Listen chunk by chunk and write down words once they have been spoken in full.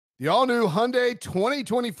The all-new Hyundai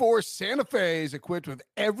 2024 Santa Fe is equipped with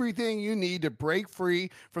everything you need to break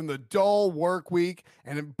free from the dull work week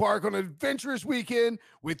and embark on an adventurous weekend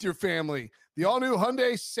with your family. The all-new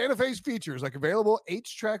Hyundai Santa Fe's features like available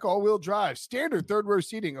H-Track all-wheel drive, standard third-row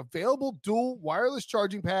seating, available dual wireless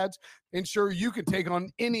charging pads, ensure you can take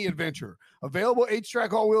on any adventure. Available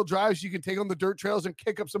H-Track all-wheel drives, you can take on the dirt trails and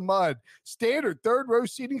kick up some mud. Standard third-row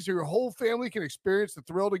seating so your whole family can experience the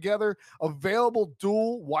thrill together. Available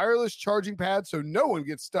dual wireless charging pads so no one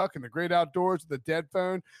gets stuck in the great outdoors with a dead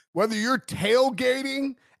phone. Whether you're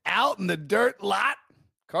tailgating out in the dirt lot,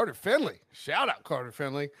 Carter Finley, shout out Carter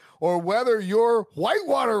Finley, or whether you're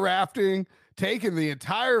whitewater rafting, taking the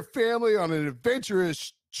entire family on an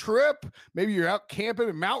adventurous trip, maybe you're out camping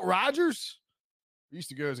at Mount Rogers. I used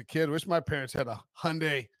to go as a kid. Wish my parents had a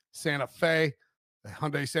Hyundai Santa Fe. The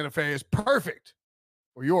Hyundai Santa Fe is perfect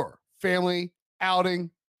for your family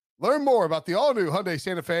outing. Learn more about the all-new Hyundai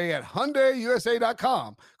Santa Fe at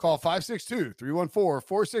HyundaiUSA.com. Call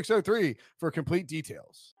 562-314-4603 for complete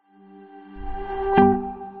details.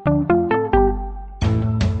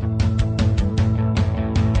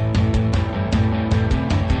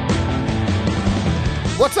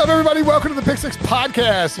 What's up, everybody? Welcome to the Pick Six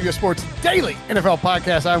Podcast, CBS Sports Daily NFL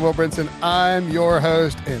Podcast. I'm Will Brinson. I'm your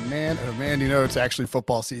host. And man, oh man, you know, it's actually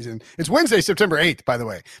football season. It's Wednesday, September 8th, by the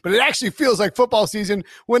way. But it actually feels like football season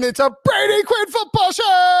when it's a Brady Quinn football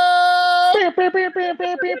show.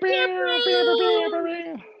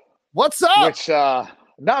 What's up? Which,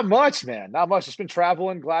 not much, man. Not much. Just been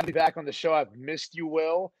traveling. Glad to be back on the show. I've missed you,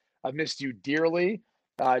 Will. I've missed you dearly.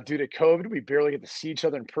 Due to COVID, we barely get to see each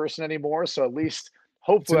other in person anymore. So at least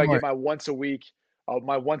hopefully I get my once a week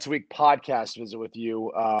podcast visit with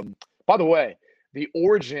you. By the way, the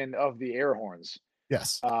origin of the air horns.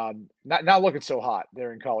 Yes. Not looking so hot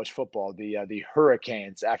there in college football. The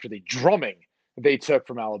Hurricanes after the drumming they took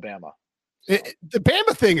from Alabama. So. The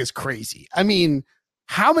Bama thing is crazy. I mean,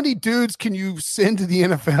 how many dudes can you send to the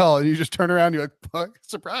NFL and you just turn around and you're like,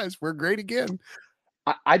 surprise, we're great again.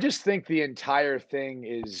 I just think the entire thing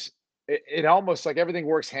is it almost like everything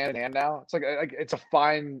works hand in hand now. It's like it's a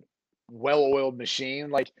fine, well-oiled machine.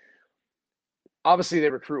 Like obviously they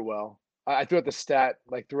recruit well. I threw out the stat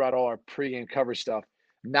like throughout all our pregame coverage stuff.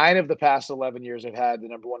 9 of the past 11 years have had the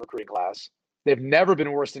number 1 recruiting class. They've never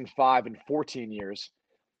been worse than 5 in 14 years.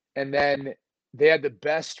 And then they had the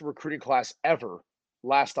best recruiting class ever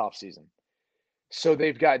last offseason. So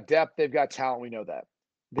they've got depth, they've got talent. We know that.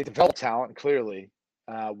 They develop talent clearly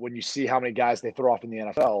when you see how many guys they throw off in the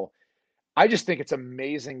NFL. I just think it's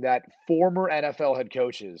amazing that former NFL head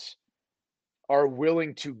coaches are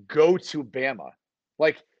willing to go to Bama,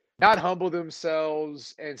 like not humble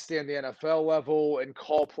themselves and stay on the NFL level and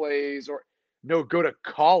call plays or no, go to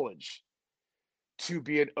college to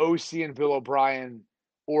be an OC in Bill O'Brien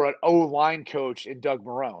or an O-line coach in Doug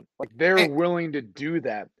Marrone. Like they're willing to do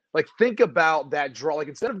that. Like think about that draw. Like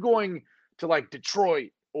instead of going to like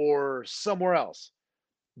Detroit or somewhere else,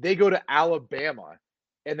 they go to Alabama.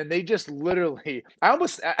 And then they just literally – I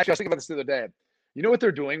was thinking about this the other day. You know what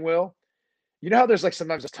they're doing, Will? You know how there's like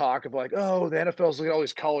sometimes this talk of like, oh, the NFL's looking at all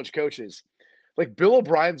these college coaches. Like Bill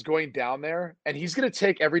O'Brien's going down there, and he's going to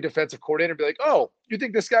take every defensive coordinator and be like, oh, you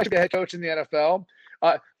think this guy should be a head coach in the NFL?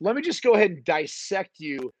 Let me just go ahead and dissect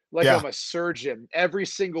you like I'm a surgeon every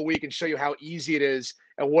single week and show you how easy it is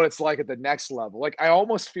and what it's like at the next level. Like I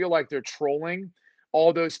almost feel like they're trolling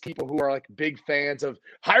all those people who are like big fans of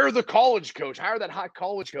hire the college coach, hire that hot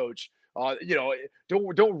college coach.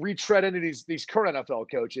 Don't retread into these current NFL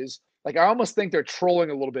coaches. Like I almost think they're trolling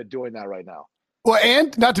a little bit doing that right now. Well,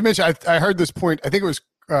 and not to mention, I heard this point. I think it was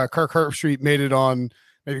Kirk Herbstreit made it on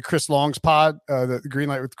maybe Chris Long's pod, the Green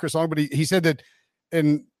Light with Chris Long. But he said that,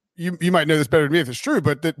 and you might know this better than me if it's true,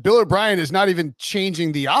 but that Bill O'Brien is not even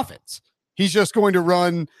changing the offense. He's just going to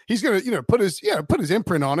run. He's going to, put his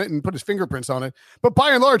imprint on it and put his fingerprints on it. But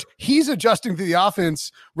by and large, he's adjusting to the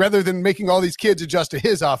offense rather than making all these kids adjust to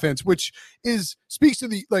his offense, which speaks to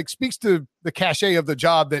the cachet of the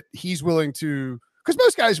job that he's willing to. Because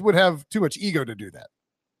most guys would have too much ego to do that.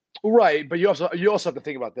 Right, but you also have to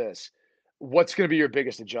think about this. What's going to be your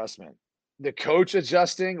biggest adjustment? The coach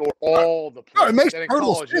adjusting or all the players? No, it makes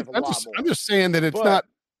total sense. I'm just saying that it's not.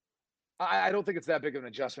 I don't think it's that big of an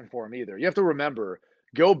adjustment for him either. You have to remember,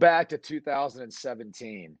 go back to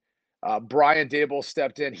 2017. Brian Daboll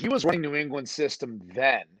stepped in. He was running New England system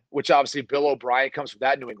then, which obviously Bill O'Brien comes from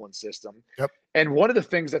that New England system. Yep. And one of the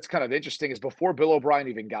things that's kind of interesting is before Bill O'Brien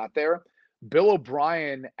even got there, Bill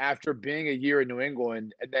O'Brien, after being a year in New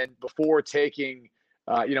England and then before taking,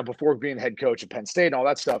 before being head coach at Penn State and all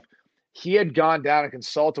that stuff, he had gone down and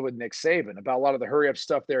consulted with Nick Saban about a lot of the hurry-up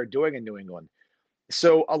stuff they were doing in New England.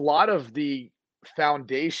 So a lot of the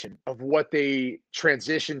foundation of what they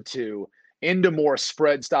transitioned to into more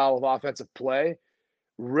spread style of offensive play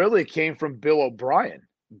really came from Bill O'Brien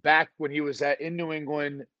back when he was in New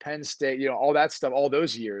England, Penn State, all that stuff, all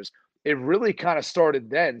those years. It really kind of started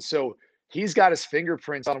then. So he's got his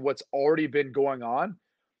fingerprints on what's already been going on.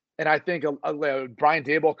 And I think Brian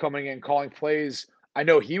Daboll coming in, calling plays, I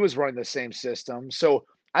know he was running the same system. So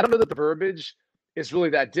I don't know that the verbiage is really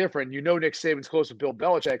that different. Nick Saban's close with Bill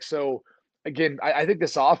Belichick. So again, I think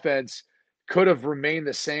this offense could have remained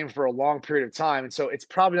the same for a long period of time. And so it's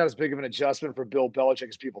probably not as big of an adjustment for Bill Belichick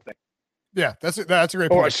as people think. Yeah, that's a great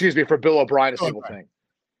point. Or excuse me, for Bill O'Brien as people think.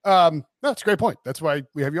 That's a great point. That's why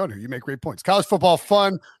we have you on here. You make great points. College football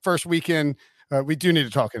fun first weekend. We do need to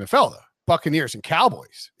talk NFL though. Buccaneers and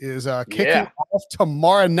Cowboys is kicking off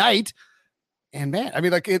tomorrow night. And man, I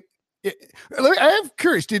mean, like I am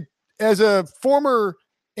curious, as a former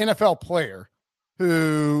NFL player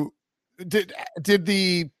who did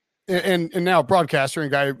the and now broadcaster and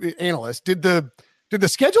guy analyst, did the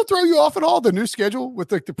schedule throw you off at all? The new schedule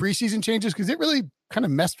with like the preseason changes? Because it really kind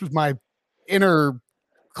of messed with my inner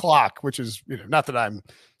clock, which is, not that I'm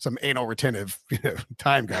some anal retentive,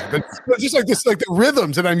 time guy, but just like this, like the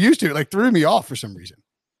rhythms that I'm used to, it like threw me off for some reason.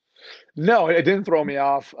 No, it didn't throw me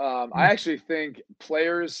off. I actually think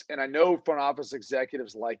players, and I know front office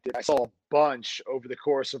executives liked it. I saw a bunch over the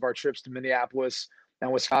course of our trips to Minneapolis and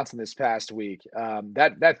Wisconsin this past week.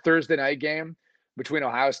 That Thursday night game between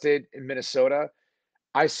Ohio State and Minnesota,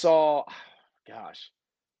 I saw,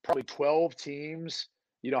 probably 12 teams,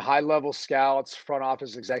 high-level scouts, front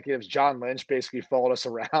office executives. John Lynch basically followed us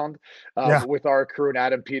around with our crew, and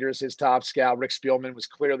Adam Peters, his top scout. Rick Spielman was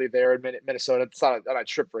clearly there in Minnesota. It's not a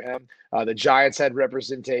trip for him. The Giants had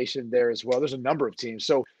representation there as well. There's a number of teams.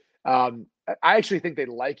 So I actually think they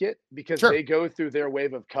like it because they go through their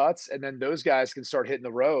wave of cuts, and then those guys can start hitting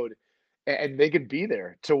the road, and they can be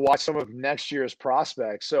there to watch some of next year's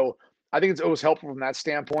prospects. So I think it's always helpful from that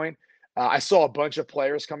standpoint. I saw a bunch of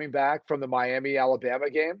players coming back from the Miami-Alabama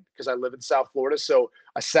game because I live in South Florida. So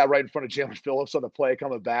I sat right in front of Jalen Phillips on the play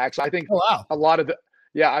coming back. So I think a lot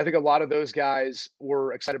of those guys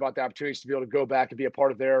were excited about the opportunities to be able to go back and be a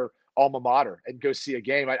part of their alma mater and go see a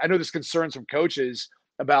game. I know there's concerns from coaches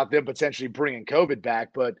about them potentially bringing COVID back,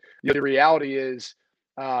 but the reality is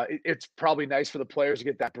it's probably nice for the players to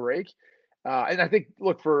get that break. And I think,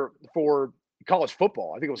 look, for college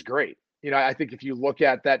football, I think it was great. I think if you look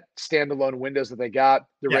at that standalone windows that they got,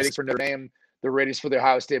 the ratings for Notre Dame, the ratings for the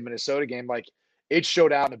Ohio State Minnesota game, like it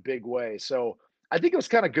showed out in a big way. So I think it was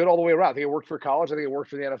kind of good all the way around. I think it worked for college. I think it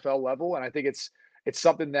worked for the NFL level. And I think it's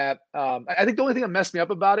something that I think the only thing that messed me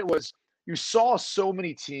up about it was you saw so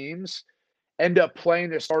many teams end up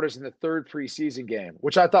playing their starters in the third preseason game,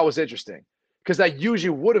 which I thought was interesting because that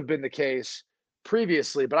usually would have been the case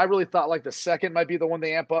previously. But I really thought like the second might be the one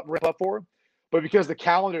they rip up for. But because the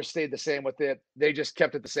calendar stayed the same with it, they just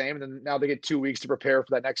kept it the same. And then now they get 2 weeks to prepare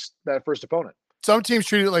for that first opponent. Some teams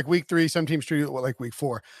treat it like week 3. Some teams treat it like week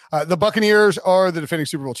 4. The Buccaneers are the defending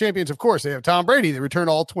Super Bowl champions. Of course, they have Tom Brady. They return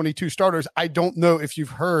all 22 starters. I don't know if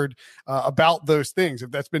you've heard about those things,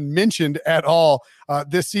 if that's been mentioned at all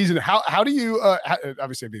this season. How do you,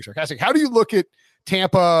 obviously I'm being sarcastic, how do you look at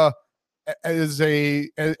Tampa as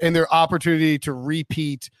and their opportunity to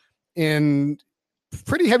repeat in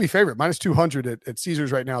pretty heavy favorite, minus 200 at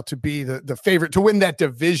Caesars right now to be the favorite to win that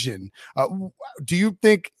division? Do you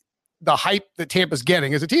think the hype that Tampa's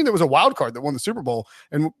getting as a team that was a wild card that won the Super Bowl,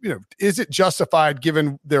 and is it justified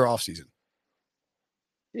given their offseason?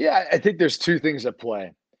 Yeah, I think there's two things at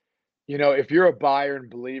play. If you're a buyer and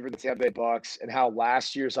believer in the Tampa Bay Bucks and how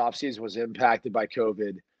last year's offseason was impacted by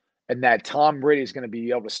COVID, and that Tom Brady is going to be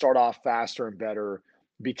able to start off faster and better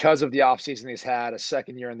because of the offseason he's had, a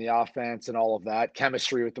second year in the offense and all of that,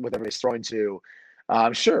 chemistry with everybody's throwing to,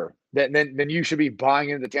 sure. Then you should be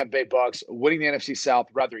buying into the Tampa Bay Bucks, winning the NFC South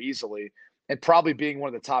rather easily, and probably being one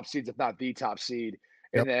of the top seeds, if not the top seed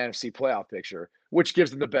in the NFC playoff picture, which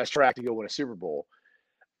gives them the best track to go win a Super Bowl.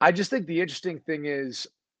 I just think the interesting thing is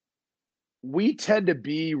we tend to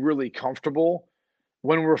be really comfortable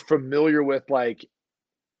when we're familiar with like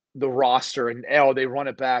the roster and they run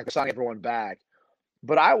it back, they're signing everyone back.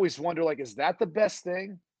 But I always wonder, like, is that the best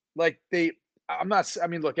thing? Like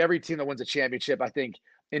look, every team that wins a championship, I think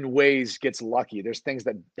in ways gets lucky. There's things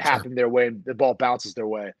that happen their way and the ball bounces their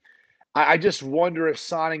way. I just wonder if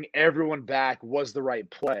signing everyone back was the right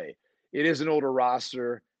play. It is an older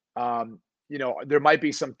roster. There might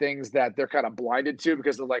be some things that they're kind of blinded to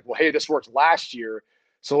because they're like, well, hey, this worked last year,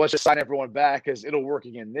 so let's just sign everyone back because it'll work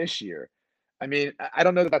again this year. I mean, I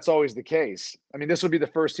don't know that that's always the case. I mean, this would be the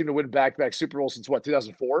first team to win back-to-back Super Bowl since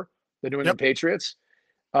 2004? the New Yep. England Patriots.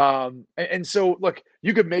 And so, look,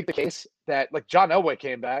 you could make the case that, like, John Elway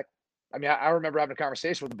came back. I mean, I remember having a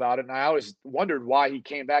conversation with him about it, and I always wondered why he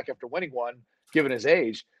came back after winning one, given his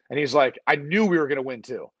age. And he's like, I knew we were going to win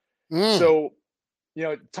too. So,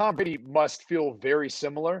 Tom Brady must feel very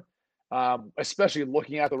similar, especially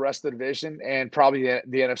looking at the rest of the division and probably the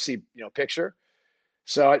NFC, picture.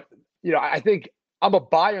 So, I think I'm a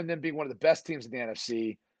buyer in them being one of the best teams in the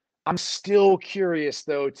NFC. I'm still curious,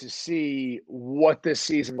 though, to see what this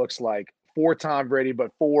season looks like for Tom Brady,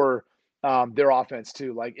 but for their offense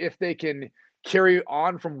too. Like, if they can carry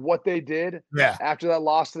on from what they did after that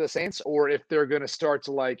loss to the Saints, or if they're going to start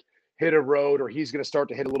to like hit a road, or he's going to start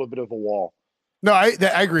to hit a little bit of a wall. No, I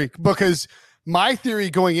agree, because my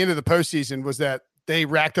theory going into the postseason was that they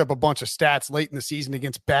racked up a bunch of stats late in the season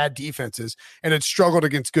against bad defenses and had struggled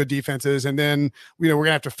against good defenses. And then, we're going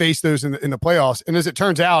to have to face those in the playoffs. And as it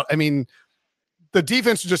turns out, I mean, the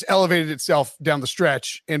defense just elevated itself down the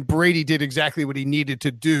stretch, and Brady did exactly what he needed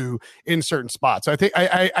to do in certain spots. So I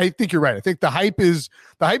think you're right. I think the hype is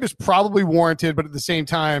probably warranted, but at the same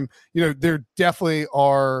time, there definitely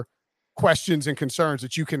are questions and concerns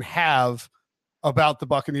that you can have about the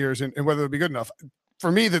Buccaneers and whether it'll be good enough.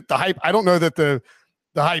 For me, that the hype, I don't know that the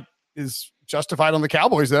hype is justified on the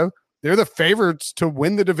Cowboys, though. They're the favorites to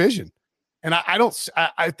win the division. And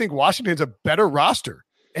I think Washington's a better roster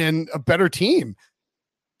and a better team.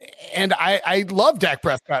 And I love Dak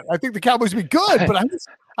Prescott. I think the Cowboys will be good, but I'm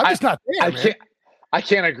just not there. I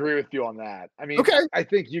can't agree with you on that. I mean, okay. I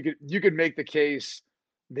think you could make the case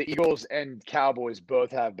the Eagles and Cowboys both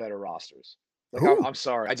have better rosters. Like, I'm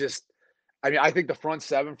sorry. I think the front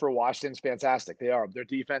seven for Washington's fantastic. They are. Their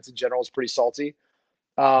defense in general is pretty salty.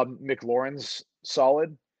 McLaurin's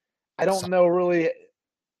solid. I don't know really.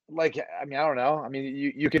 I don't know. I mean,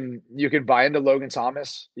 you can buy into Logan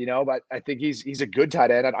Thomas, but I think he's a good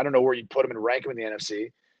tight end. I don't know where you'd put him and rank him in the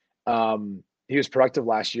NFC. He was productive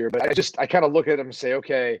last year, but I kind of look at him and say,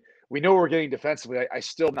 okay, we know we're getting defensively. I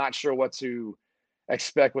still not sure what to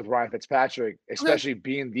expect with Ryan Fitzpatrick, especially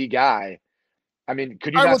being the guy. I mean,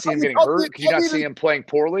 could you not see him getting hurt? Could you not see him playing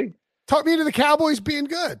poorly? Talk me to the Cowboys being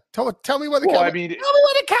good. Tell me why the Cowboys. Tell me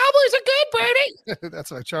why the Cowboys are good, Brady.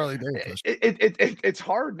 That's why Charlie Davis. It's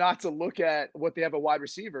hard not to look at what they have a wide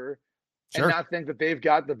receiver and not think that they've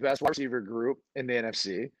got the best wide receiver group in the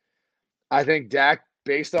NFC. I think Dak,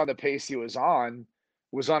 based on the pace he was on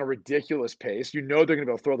a ridiculous pace. They're going to be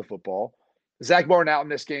able to throw the football. Zach Martin out in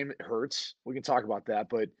this game hurts. We can talk about that,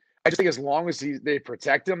 but I just think as long as they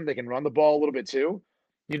protect him, they can run the ball a little bit too.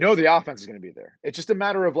 The offense is going to be there. It's just a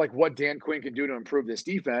matter of like what Dan Quinn can do to improve this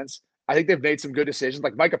defense. I think they've made some good decisions.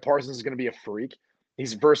 Like Micah Parsons is going to be a freak.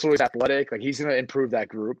 He's versatile, he's athletic. Like he's going to improve that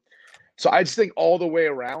group. So I just think all the way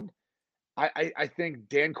around, I think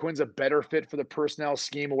Dan Quinn's a better fit for the personnel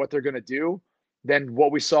scheme of what they're going to do than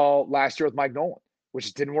what we saw last year with Mike Nolan, which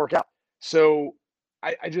just didn't work out. So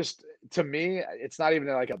I just, to me, it's not even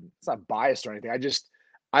it's not biased or anything.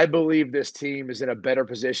 I believe this team is in a better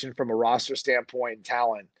position from a roster standpoint and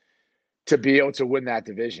talent to be able to win that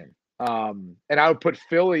division. And I would put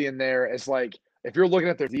Philly in there as like, if you're looking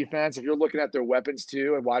at their defense, if you're looking at their weapons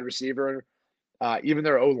too, and wide receiver, even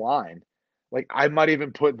their O-line, like I might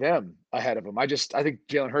even put them ahead of them. I think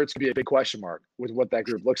Jalen Hurts could be a big question mark with what that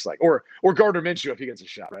group looks like, or Gardner Minshew if he gets a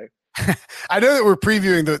shot, right? I know that we're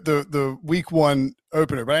previewing the week one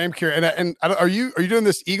opener, but I am curious. And are you doing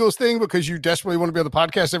this Eagles thing because you desperately want to be on the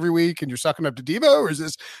podcast every week and you're sucking up to Devo, or is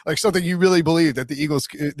this like something you really believe that the Eagles,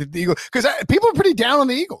 because people are pretty down on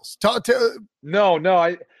the Eagles? No.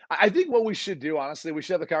 I think what we should do, honestly, we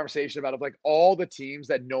should have a conversation about like all the teams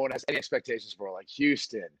that no one has any expectations for, like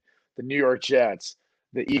Houston, the New York Jets,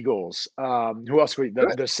 the Eagles, who else?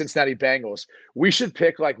 The Cincinnati Bengals. We should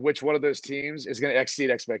pick like which one of those teams is going to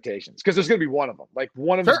exceed expectations, because there's going to be one of them. Like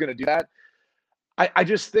one of them is going to do that. I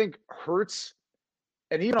just think Hurts,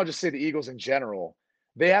 and even I'll just say the Eagles in general,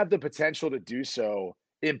 they have the potential to do so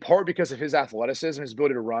in part because of his athleticism, his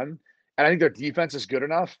ability to run, and I think their defense is good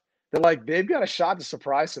enough that like they've got a shot to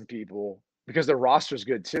surprise some people because their roster is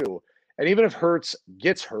good too. And even if Hurts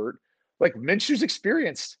gets hurt, like Minshew's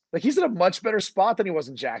experienced. Like he's in a much better spot than he was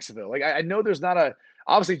in Jacksonville. Like I know there's not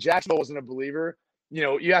obviously Jacksonville wasn't a believer.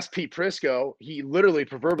 You ask Pete Prisco, he literally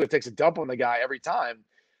proverbially takes a dump on the guy every time.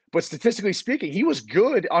 But statistically speaking, he was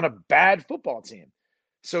good on a bad football team.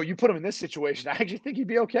 So you put him in this situation, I actually think he'd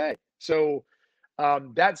be okay. So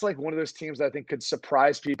that's like one of those teams that I think could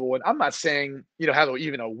surprise people. And I'm not saying, have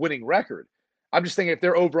even a winning record. I'm just thinking if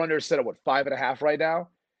they're over under set at 5.5 right now,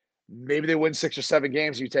 maybe they win 6 or 7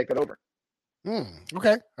 games. You take that over.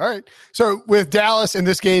 Okay. All right. So with Dallas in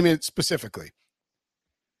this game specifically,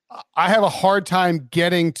 I have a hard time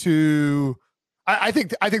getting to. I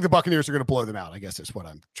think the Buccaneers are going to blow them out. I guess is what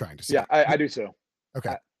I'm trying to say. Yeah, I do too.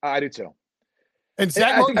 Okay. I do too. And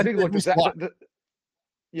Zach Martin, I think look,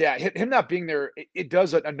 yeah, him not being there, it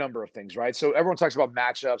does a number of things, right? So everyone talks about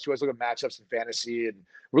matchups. You always look at matchups in fantasy and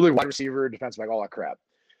really wide receiver, defensive, like all that crap.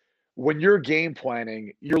 When you're game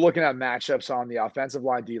planning, you're looking at matchups on the offensive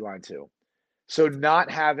line, D line too. So not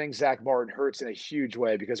having Zach Martin hurts in a huge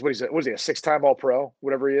way because what is he, a 6-time All-Pro,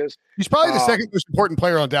 whatever he is? He's probably the second most important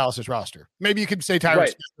player on Dallas's roster. Maybe you could say Tyron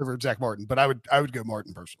Smith over Zach Martin, but I would go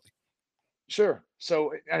Martin personally. Sure.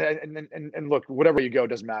 So and look, whatever you go,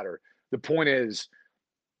 doesn't matter. The point is,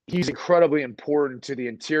 he's incredibly important to the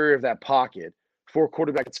interior of that pocket for a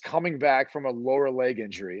quarterback that's coming back from a lower leg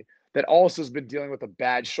injury that also has been dealing with a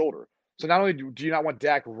bad shoulder. So not only do you not want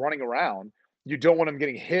Dak running around, you don't want him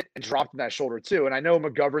getting hit and dropped in that shoulder too. And I know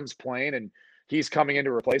McGovern's playing and he's coming in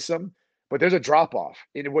to replace him, but there's a drop off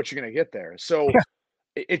in what you're going to get there. So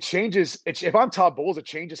it changes. If I'm Todd Bowles, it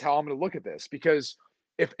changes how I'm going to look at this, because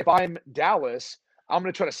if I'm Dallas, I'm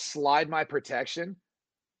going to try to slide my protection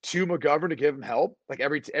to McGovern to give him help. Like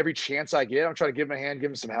every chance I get, I'm trying to give him a hand,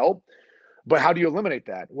 give him some help. But how do you eliminate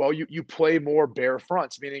that? Well, you play more bare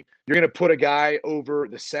fronts, meaning you're going to put a guy over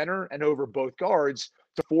the center and over both guards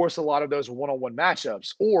to force a lot of those one-on-one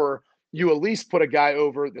matchups, or you at least put a guy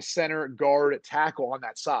over the center, guard, tackle on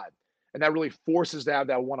that side, and that really forces to have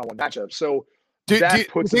that one-on-one matchup. So that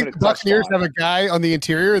puts them in a tough Buccaneers spot. have a guy on the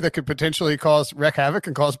interior that could potentially wreak havoc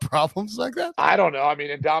and cause problems like that? I don't know. I mean,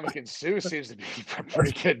 Ndamukong Suh seems to be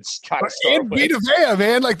pretty good kind of stuff. And Vita Vea,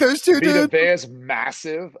 man, like those two dudes. Vita Vea's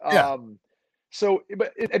massive. Yeah. So,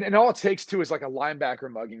 and all it takes too is like a linebacker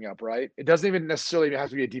mugging up, right? It doesn't even necessarily have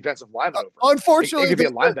to be a defensive lineman. Unfortunately, it could be a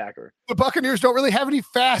linebacker. The Buccaneers don't really have any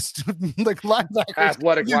fast, like linebackers,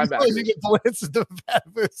 athletic linebackers. The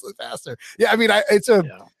faster. Yeah, I mean, it's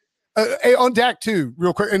on Dak too,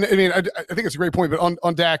 real quick. And I mean, I think it's a great point, but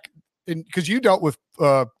on Dak, because you dealt with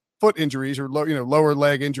foot injuries or lower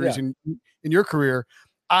leg injuries in your career,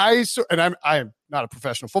 I'm not a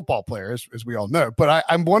professional football player, as we all know, but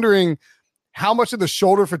I'm wondering how much of the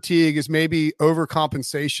shoulder fatigue is maybe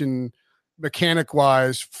overcompensation mechanic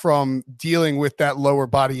wise from dealing with that lower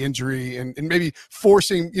body injury and maybe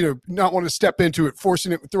forcing, not want to step into it,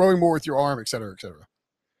 forcing it, throwing more with your arm, et cetera, et cetera.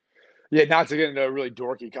 Yeah. Not to get into a really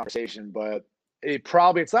dorky conversation, but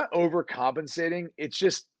it's not overcompensating. It's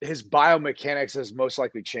just his biomechanics has most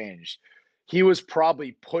likely changed. He was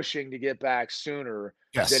probably pushing to get back sooner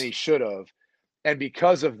than he should have. And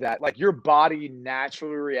because of that, like your body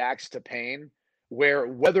naturally reacts to pain, where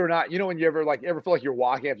whether or not, when you ever feel like you're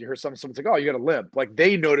walking after you hear someone's like, oh, you got to limp, like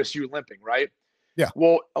they notice you limping, right? Yeah.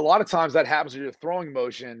 Well, a lot of times that happens with your throwing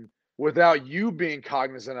motion without you being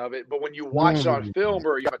cognizant of it. But when you watch it on film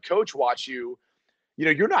or you have a coach watch you,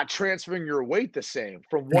 you're not transferring your weight the same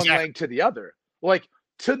from one leg to the other. Like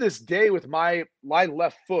to this day with my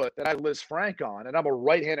left foot that I Liz Frank on, and I'm a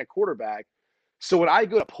right-handed quarterback. So when I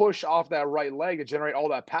go to push off that right leg to generate all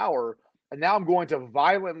that power, and now I'm going to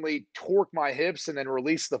violently torque my hips and then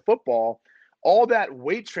release the football, all that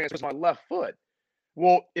weight transfers my left foot.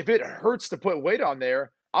 Well, if it hurts to put weight on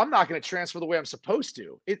there, I'm not going to transfer the way I'm supposed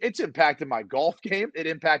to. It's impacted my golf game. It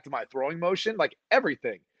impacted my throwing motion, like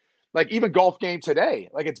everything. Like even golf game today,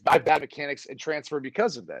 like it's bad mechanics and transfer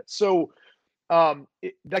because of that. So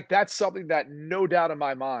that's something that no doubt in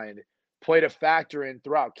my mind played a factor in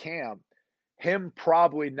throughout camp. Him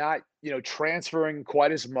probably not, transferring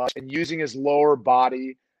quite as much and using his lower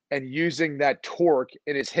body and using that torque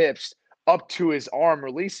in his hips up to his arm,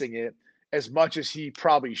 releasing it as much as he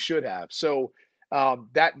probably should have. So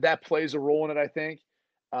that plays a role in it, I think.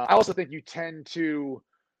 I also think you tend to,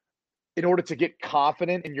 in order to get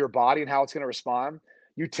confident in your body and how it's going to respond,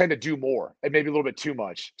 you tend to do more and maybe a little bit too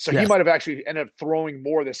much. So he might have actually ended up throwing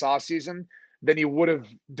more this offseason than he would have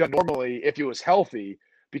done normally if he was healthy,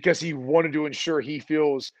 because he wanted to ensure he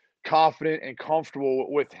feels confident and comfortable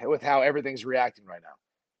with how everything's reacting right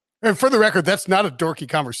now. And for the record, that's not a dorky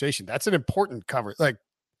conversation. That's an important conversation.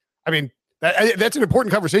 That's an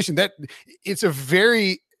important conversation. That it's a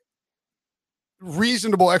very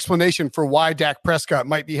reasonable explanation for why Dak Prescott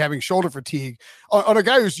might be having shoulder fatigue on a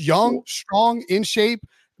guy who's young, strong, in shape,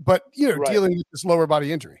 but dealing with this lower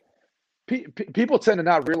body injury. People tend to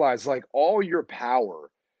not realize like all your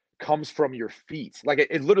power comes from your feet. Like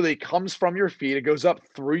it literally comes from your feet. It goes up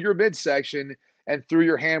through your midsection and through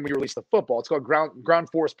your hand when you release the football. It's called ground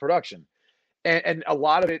force production. And a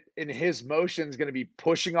lot of it in his motion is going to be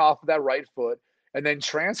pushing off of that right foot and then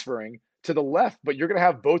transferring to the left. But you're going to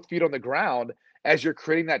have both feet on the ground as you're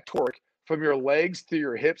creating that torque from your legs through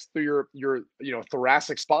your hips, through your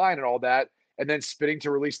thoracic spine and all that. and then spinning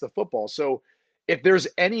to release the football. So if there's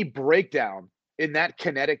any breakdown in that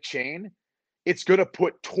kinetic chain, it's going to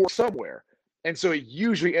put torque somewhere. And so it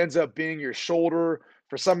usually ends up being your shoulder.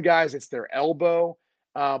 For some guys, it's their elbow.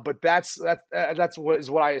 But that's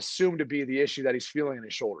what I assume to be the issue that he's feeling in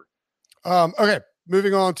his shoulder. Okay.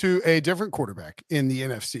 Moving on to a different quarterback in the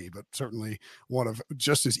NFC, but certainly one of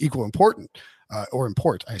just as equal important or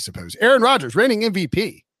import, I suppose. Aaron Rodgers, reigning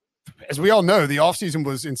MVP. As we all know, the offseason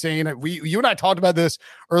was insane. You and I talked about this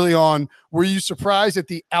early on. Were you surprised at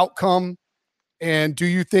the outcome? And do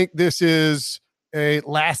you think this is a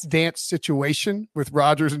last dance situation with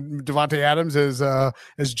Rodgers and Davante Adams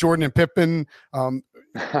as Jordan and Pippen? Do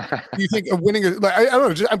you think of winning? I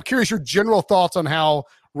don't know. I'm curious your general thoughts on how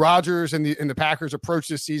Rodgers and the Packers approach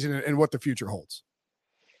this season and what the future holds.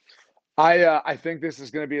 I think this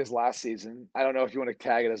is going to be his last season. I don't know if you want to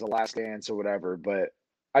tag it as a last dance or whatever, but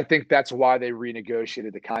I think that's why they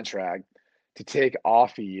renegotiated the contract to take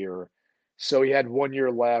off a year. So he had 1 year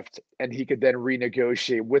left and he could then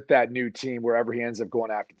renegotiate with that new team wherever he ends up going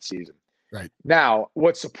after the season. Right. Now,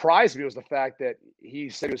 what surprised me was the fact that he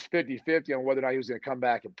said it was 50-50 on whether or not he was going to come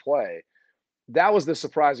back and play. That was the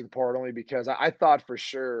surprising part, only because I thought for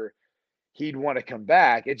sure he'd want to come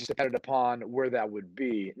back. It just depended upon where that would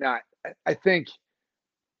be. Now, I think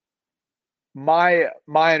my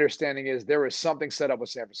understanding is there was something set up with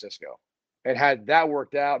San Francisco. And had that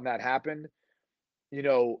worked out and that happened,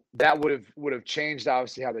 that would have changed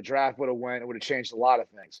obviously how the draft would have went. It would have changed a lot of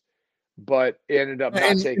things. But it ended up not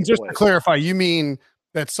taking and just place. To clarify, you mean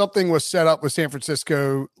that something was set up with San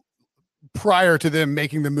Francisco prior to them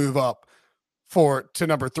making the move up to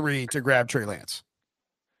number 3 to grab Trey Lance?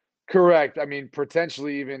 Correct. I mean,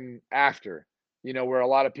 potentially even after, where a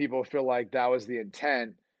lot of people feel like that was the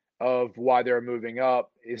intent of why they're moving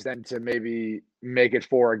up, is then to maybe make it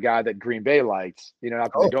for a guy that Green Bay liked.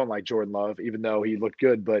 Not that they don't like Jordan Love, even though he looked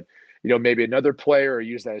good, but maybe another player or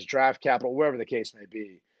use that as draft capital, whatever the case may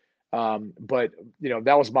be. But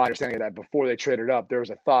that was my understanding of that before they traded up. There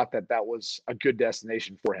was a thought that was a good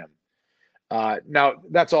destination for him. Now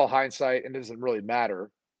that's all hindsight and it doesn't really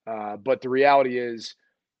matter. But the reality is,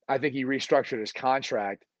 I think he restructured his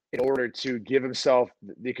contract in order to give himself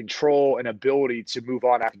the control and ability to move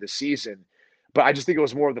on after the season. But I just think it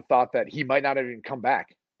was more of the thought that he might not even come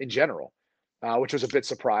back in general, which was a bit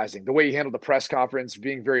surprising. The way he handled the press conference,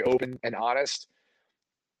 being very open and honest,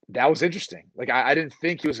 that was interesting. Like, I didn't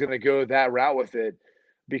think he was going to go that route with it,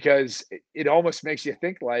 because it almost makes you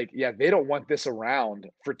think like, yeah, they don't want this around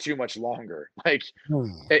for too much longer. Like,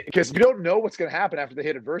 because you don't know what's going to happen after they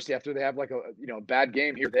hit adversity, after they have like a bad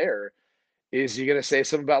game here or there. Is he going to say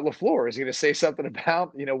something about LaFleur? Is he going to say something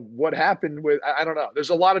about, what happened with, I don't know. There's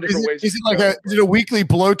a lot of different ways. Is it like a weekly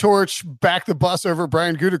blowtorch back the bus over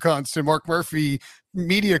Brian Gutekunst to Mark Murphy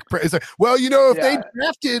media? It's like, well, if they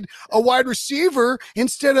drafted a wide receiver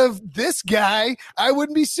instead of this guy, I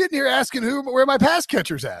wouldn't be sitting here asking where my pass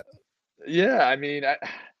catcher's at. Yeah. I mean,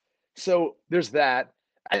 so there's that.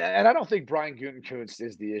 And I don't think Brian Gutekunst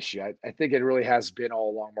is the issue. I think it really has been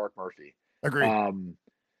all along Mark Murphy. Agreed.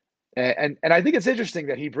 And I think it's interesting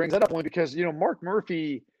that he brings that up, only because, Mark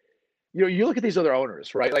Murphy, you look at these other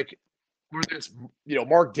owners, right? Like, there's,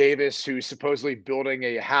 Mark Davis, who's supposedly building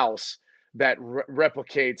a house that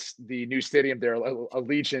replicates the new stadium there,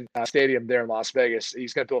 Allegiant Stadium there in Las Vegas.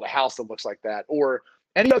 He's going to build a house that looks like that. Or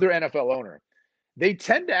any other NFL owner. They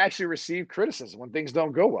tend to actually receive criticism when things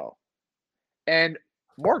don't go well. And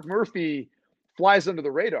Mark Murphy flies under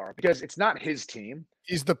the radar because it's not his team.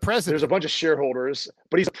 He's the president. There's a bunch of shareholders,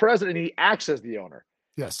 but he's the president and he acts as the owner.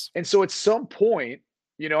 Yes. And so at some point,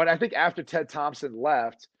 and I think after Ted Thompson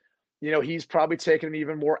left, he's probably taken an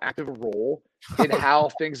even more active role in how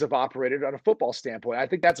things have operated on a football standpoint. I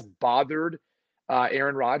think that's bothered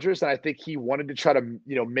Aaron Rodgers. And I think he wanted to try to,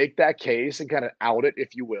 make that case and kind of out it,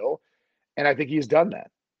 if you will. And I think he's done that.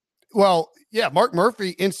 Well, yeah, Mark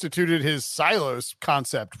Murphy instituted his silos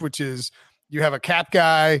concept, which is you have a cap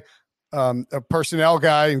guy, a personnel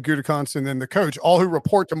guy in Gutekunst, and then the coach, all who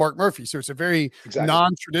report to Mark Murphy. So it's a very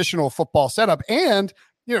non-traditional football setup. And,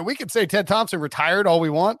 we could say Ted Thompson retired all we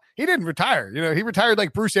want. He didn't retire. He retired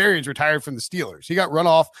like Bruce Arians retired from the Steelers. He got run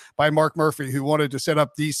off by Mark Murphy, who wanted to set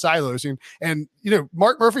up these silos. And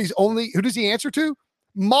Mark Murphy's who does he answer to?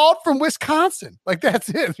 Maud from Wisconsin. Like, that's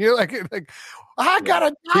it. I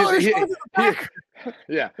got $1.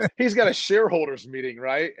 Yeah. He's got a shareholders meeting,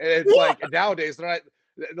 right? And it's like, nowadays they're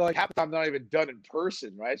like half the time not even done in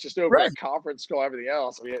person, right? It's just over a conference call, everything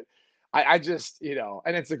else. I mean, I just,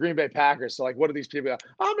 and it's the Green Bay Packers. So like, what are these people?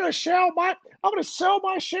 I'm gonna sell my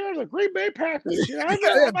shares of Green Bay Packers. I'm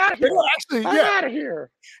out of They here. don't actually, I'm out of here.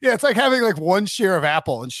 Yeah, it's like having like one share of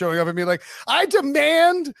Apple and showing up and being like, I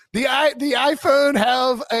demand the iPhone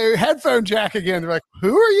have a headphone jack again. They're like,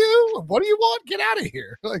 who are you? What do you want? Get out of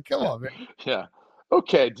here. Like, come on, man. Yeah.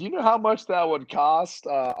 Okay. Do you know how much that would cost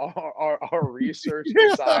our research Yeah.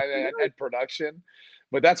 design and production?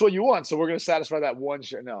 But that's what you want. So we're going to satisfy that one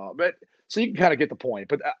share. No, but so you can kind of get the point.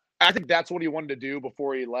 But I think that's what he wanted to do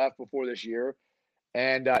before he left, before this year.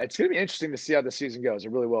 And it's going to be interesting to see how the season goes.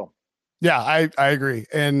 It really will. Yeah, I agree.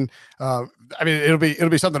 And I mean, it'll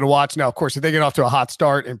be something to watch. Now, of course, if they get off to a hot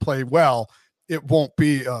start and play well, it won't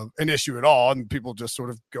be an issue at all, and people just sort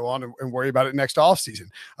of go on and worry about it next offseason.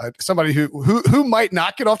 Somebody who might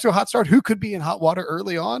not get off to a hot start, who could be in hot water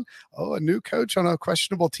early on. Oh, a new coach on a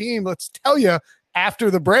questionable team. Let's tell you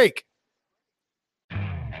after the break.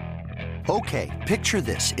 Okay, picture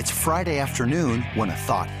this. It's Friday afternoon when a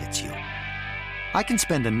thought hits you. I can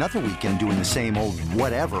spend another weekend doing the same old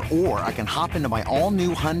whatever, or I can hop into my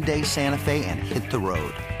all-new Hyundai Santa Fe and hit the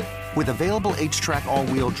road. With available H-Track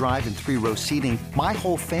all-wheel drive and 3-row seating, my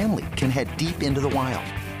whole family can head deep into the wild.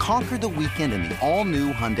 Conquer the weekend in the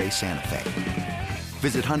all-new Hyundai Santa Fe.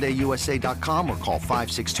 Visit HyundaiUSA.com or call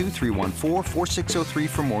 562-314-4603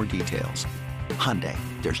 for more details. Hyundai,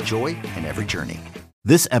 there's joy in every journey.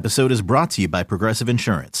 This episode is brought to you by Progressive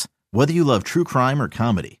Insurance. Whether you love true crime or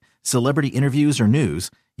comedy, celebrity interviews or news,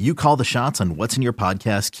 you call the shots on what's in your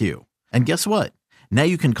podcast queue. And guess what? Now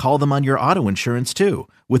you can call them on your auto insurance too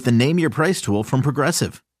with the Name Your Price tool from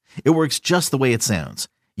Progressive. It works just the way it sounds.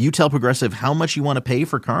 You tell Progressive how much you want to pay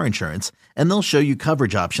for car insurance, and they'll show you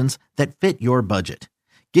coverage options that fit your budget.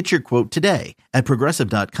 Get your quote today at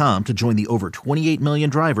Progressive.com to join the over 28 million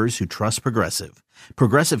drivers who trust Progressive.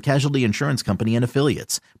 Progressive Casualty Insurance Company and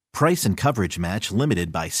Affiliates. Price and coverage match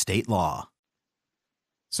limited by state law.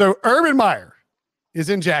 So Urban Meyer is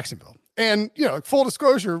in Jacksonville. And, full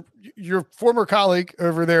disclosure, your former colleague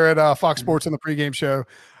over there at Fox Sports on the pregame show.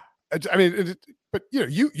 I mean, but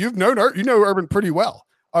you've known Urban pretty well.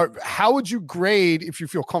 How would you grade, if you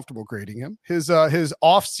feel comfortable grading him, his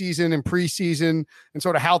off season and preseason, and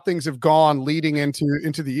sort of how things have gone leading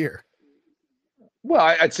into the year? Well,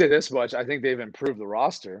 I'd say this much: I think they've improved the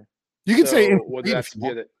roster. You can say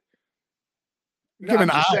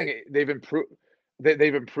they've improved.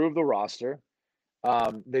 They've improved the roster.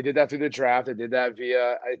 They did that through the draft. They did that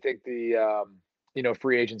via, I think, the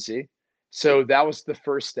free agency. So that was the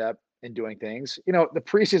first step in doing things. The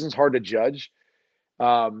preseason's hard to judge,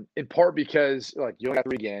 in part because you only got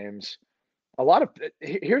 3 games.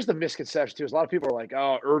 Here's the misconception too: is a lot of people are like,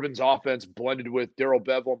 "Oh, Urban's offense blended with Darrell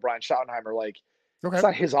Bevell and Brian Schottenheimer." It's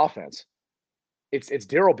not his offense. It's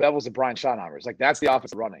Darrell Bevell's and Brian Schottenheimer's. That's the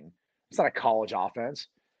offense running. It's not a college offense.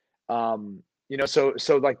 So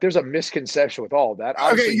there's a misconception with all of that.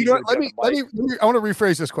 Obviously, okay, let me. I want to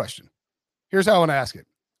rephrase this question. Here's how I want to ask it.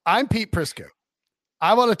 I'm Pete Prisco.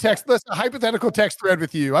 I want to text a hypothetical text thread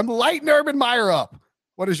with you. I'm lighting Urban Meyer up.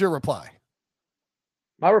 What is your reply?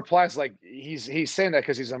 My reply is he's saying that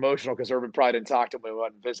because he's emotional because Urban probably didn't talk to him when we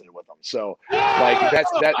went and visited with him. So I'm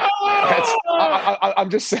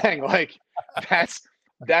just saying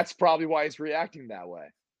that's probably why he's reacting that way.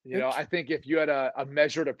 I think if you had a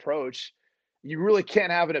measured approach, you really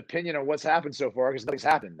can't have an opinion on what's happened so far because nothing's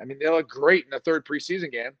happened. I mean, they look great in the 3rd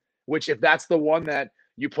preseason game, which if that's the one that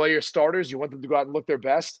you play your starters, you want them to go out and look their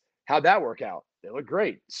best. How'd that work out? They look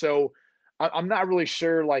great. So I'm not really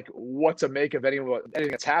sure what to make of anything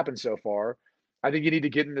that's happened so far. I think you need to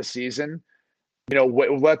get in the season,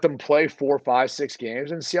 let them play 4, 5, 6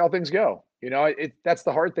 games and see how things go. That's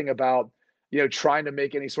the hard thing about, trying to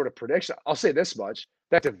make any sort of prediction. I'll say this much: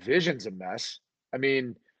 that division's a mess. I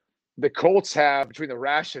mean, the Colts have, between the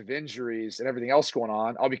rash of injuries and everything else going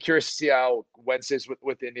on, I'll be curious to see how Wednesday's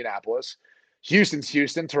with Indianapolis. Houston's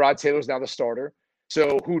Houston. Tyrod Taylor's now the starter.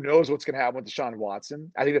 So who knows what's going to happen with Deshaun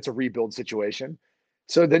Watson. I think that's a rebuild situation.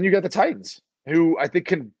 So then you got the Titans, who I think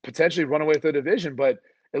can potentially run away with the division, but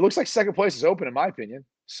it looks like second place is open, in my opinion.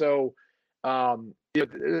 So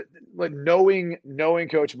knowing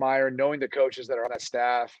Coach Meyer, knowing the coaches that are on that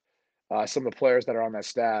staff, some of the players that are on that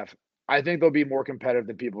staff, I think they'll be more competitive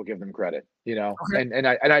than people give them credit. Okay. And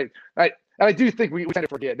I do think we tend to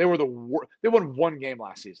forget they were they won 1 game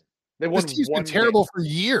last season. They won this team's been terrible for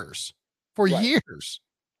years. Years,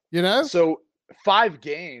 So 5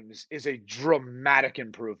 games is a dramatic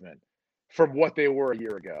improvement from what they were a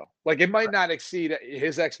year ago. It might not exceed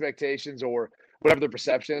his expectations or whatever the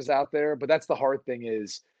perception is out there, but that's the hard thing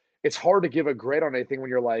is it's hard to give a grade on anything when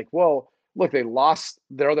you're like, well, look, they lost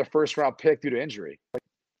their other first round pick due to injury.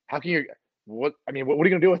 How can you what I mean, what are you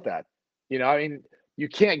gonna do with that? I mean, you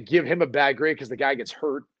can't give him a bad grade because the guy gets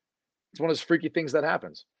hurt. It's one of those freaky things that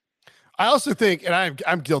happens. I also think, and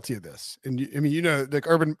I'm guilty of this. And I mean, like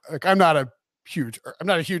Urban, like I'm not a huge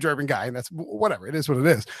Urban guy, and that's whatever. It is what it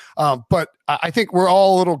is. But I think we're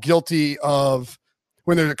all a little guilty of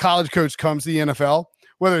when there's a college coach comes to the NFL,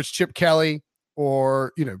 whether it's Chip Kelly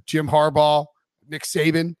or Jim Harbaugh, Nick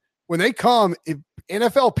Saban. When they come,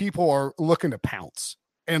 NFL people are looking to pounce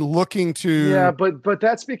and looking to. Yeah, but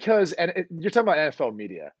that's because, you're talking about NFL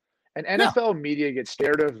media, and NFL media gets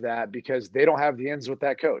scared of that because they don't have the ends with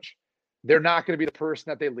that coach. They're not going to be the person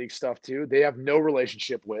that they leak stuff to. They have no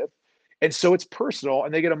relationship with. And so it's personal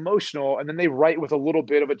and they get emotional and then they write with a little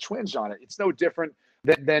bit of a twinge on it. It's no different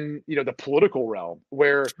than the political realm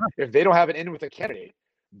where if they don't have an in with a candidate,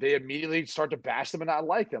 they immediately start to bash them and not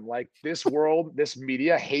like them. Like this world, this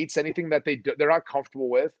media hates anything that they're not comfortable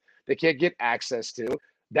with. They can't get access to.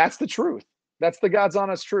 That's the truth. That's the God's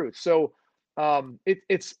honest truth. So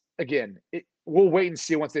we'll wait and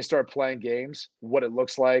see once they start playing games, what it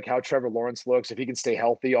looks like, how Trevor Lawrence looks, if he can stay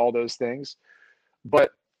healthy, all those things.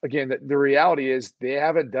 But again, the reality is they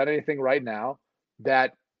haven't done anything right now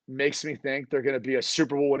that makes me think they're going to be a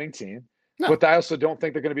Super Bowl winning team. No. But I also don't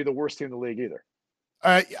think they're going to be the worst team in the league either.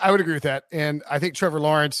 I would agree with that. And I think Trevor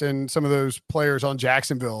Lawrence and some of those players on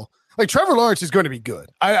Jacksonville, like Trevor Lawrence is going to be good.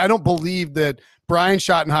 I don't believe that Brian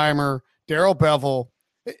Schottenheimer, Darrell Bevell,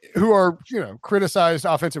 who are, criticized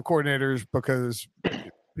offensive coordinators because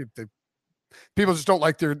people just don't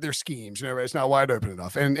like their schemes. It's not wide open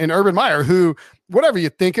enough. And Urban Meyer, who, whatever you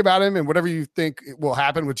think about him and whatever you think will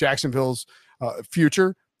happen with Jacksonville's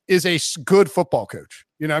future, is a good football coach.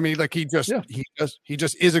 Like he just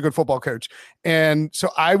is a good football coach. And so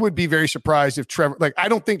I would be very surprised if I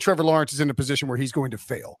don't think Trevor Lawrence is in a position where he's going to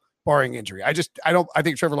fail, barring injury. I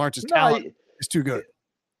think Trevor Lawrence's talent is too good.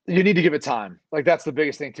 You need to give it time. Like that's the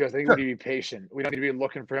biggest thing too. I think we need to be patient. We don't need to be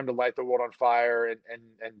looking for him to light the world on fire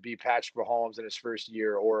and be Patrick Mahomes in his first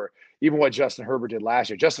year, or even what Justin Herbert did last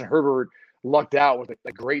year. Justin Herbert lucked out with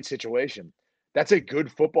a great situation. That's a good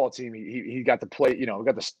football team. He got to play.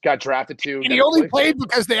 Got drafted to. And he only played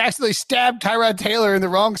because they actually stabbed Tyrod Taylor in the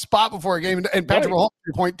wrong spot before a game, and Patrick Mahomes, to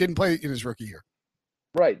your point, didn't play in his rookie year.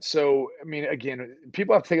 Right. So I mean, again,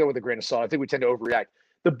 people have to take it with a grain of salt. I think we tend to overreact.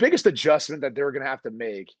 The biggest adjustment that they're going to have to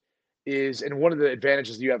make is, and one of the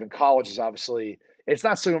advantages you have in college is obviously it's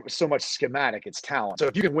not so much schematic, it's talent. So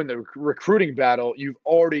if you can win the recruiting battle, you've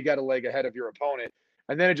already got a leg ahead of your opponent.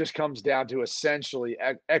 And then it just comes down to essentially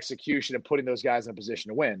execution and putting those guys in a position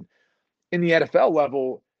to win. In the NFL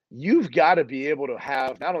level, you've got to be able to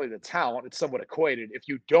have not only the talent, it's somewhat equated. If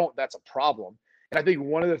you don't, that's a problem. And I think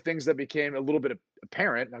one of the things that became a little bit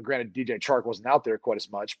apparent, now granted DJ Chark wasn't out there quite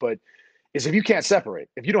as much, but is if you can't separate,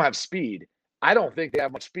 if you don't have speed, I don't think they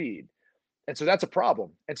have much speed. And so that's a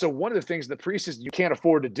problem. And so one of the things in the preseason you can't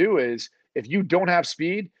afford to do is if you don't have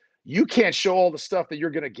speed, you can't show all the stuff that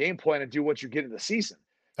you're going to game plan and do what you get in the season.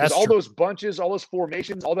 That's all those bunches, all those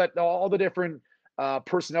formations, all the different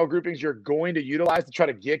personnel groupings you're going to utilize to try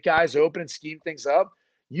to get guys open and scheme things up.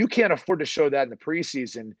 You can't afford to show that in the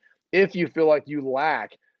preseason if you feel like you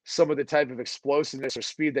lack some of the type of explosiveness or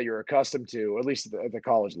speed that you're accustomed to, at least at the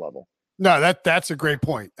college level. No, that's a great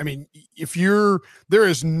point. I mean, there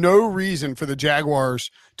is no reason for the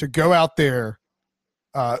Jaguars to go out there,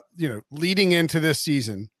 leading into this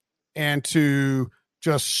season and to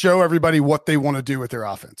just show everybody what they want to do with their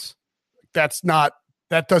offense. That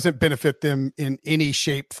doesn't benefit them in any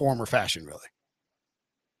shape, form, or fashion, really.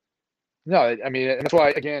 No, I mean, that's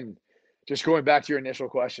why, again, just going back to your initial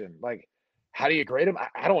question, like, how do you grade them?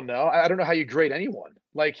 I don't know. I don't know how you grade anyone.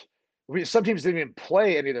 Like, some teams didn't even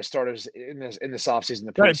play any of their starters in this offseason,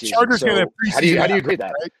 the preseason. Chargers so how do you grade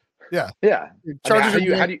that? Right? Yeah, yeah. Chargers.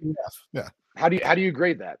 How do you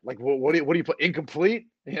grade that? Like, what do you put? Incomplete?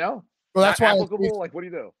 Well, that's why applicable. Like, what do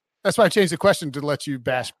you do? That's why I changed the question to let you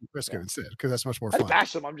bash Briscoe instead, because that's much more fun. I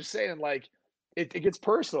bash them. I'm just saying, like, it gets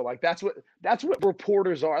personal. Like that's what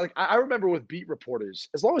reporters are. Like I remember with beat reporters,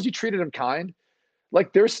 as long as you treated them kind.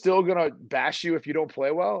 Like they're still gonna bash you if you don't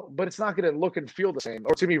play well, but it's not gonna look and feel the same,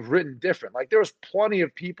 or it's gonna be written different. Like there was plenty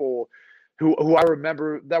of people who I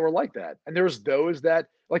remember that were like that, and there was those that,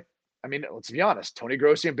 like, I mean, let's be honest, Tony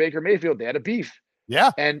Grossi and Baker Mayfield, they had a beef.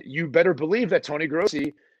 Yeah, and you better believe that Tony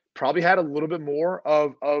Grossi probably had a little bit more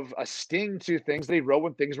of a sting to things that he wrote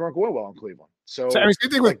when things weren't going well in Cleveland. So I mean,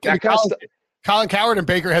 same thing with Colin Cowherd and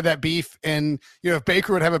Baker had that beef, and if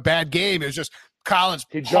Baker would have a bad game, it was just Colin's.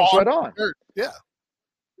 He jumps right on. Yeah.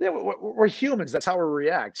 Yeah, we're humans. That's how we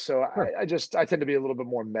react. So I tend to be a little bit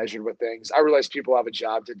more measured with things. I realize people have a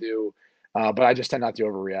job to do, but I just tend not to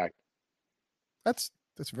overreact. That's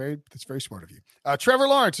That's very smart of you. Trevor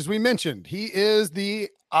Lawrence, as we mentioned, he is the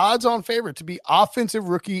odds-on favorite to be Offensive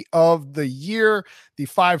Rookie of the Year. The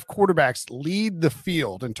 5 quarterbacks lead the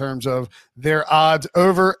field in terms of their odds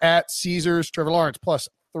over at Caesars. Trevor Lawrence plus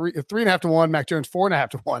 3.5 to 1. Mac Jones 4.5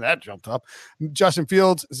 to 1. That jumped up. Justin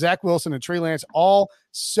Fields, Zach Wilson, and Trey Lance all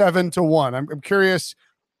 7 to 1. I'm curious,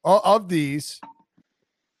 of these,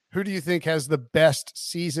 who do you think has the best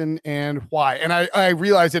season and why? And I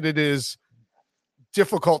realize that it is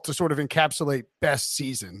difficult to sort of encapsulate best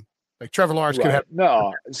season. Like Trevor Lawrence could have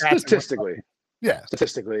statistically. Yeah.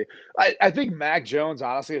 Statistically. I think Mac Jones,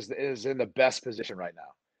 honestly, is in the best position right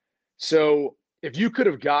now. So if you could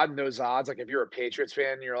have gotten those odds, like if you're a Patriots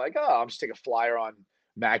fan and you're like, oh, I'm just take a flyer on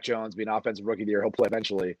Mac Jones being Offensive Rookie of the Year, he'll play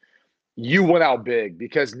eventually. You went out big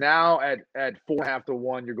because now at 4.5 to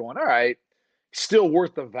 1, you're going, all right, still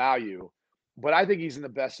worth the value. But I think he's in the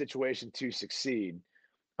best situation to succeed.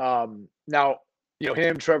 Now,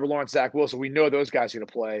 him, Trevor Lawrence, Zach Wilson, we know those guys are going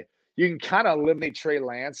to play. You can kind of eliminate Trey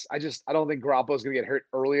Lance. I don't think Garoppolo's going to get hurt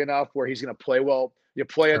early enough where he's going to play well.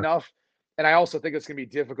 Enough. And I also think it's going to be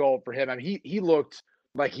difficult for him. I mean, he looked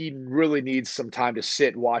like he really needs some time to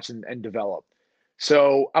sit, watch, and develop.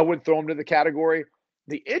 So I wouldn't throw him into the category.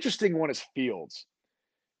 The interesting one is Fields.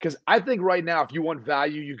 Because I think right now, if you want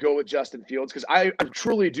value, you go with Justin Fields. Because I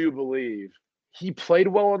truly do believe he played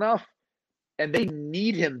well enough, and they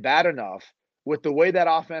need him bad enough with the way that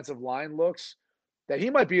offensive line looks, that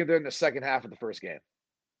he might be there in the second half of the first game.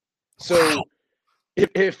 So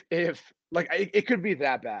if it could be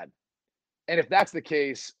that bad. And if that's the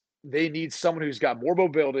case, they need someone who's got more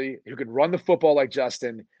mobility, who can run the football like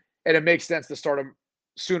Justin, and it makes sense to start him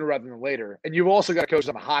sooner rather than later. And you've also got a coach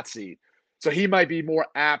on the hot seat. So he might be more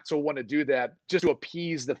apt to want to do that just to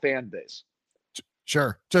appease the fan base.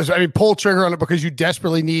 Sure. Just, pull trigger on it because you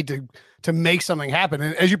desperately need to make something happen.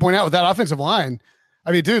 And as you point out with that offensive line,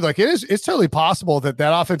 dude, it's totally possible that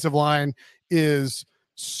offensive line is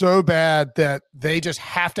so bad that they just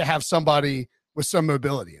have to have somebody with some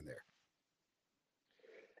mobility in there.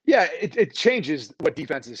 Yeah, it changes what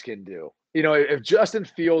defenses can do. If Justin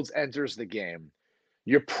Fields enters the game,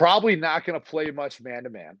 you're probably not going to play much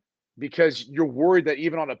man-to-man because you're worried that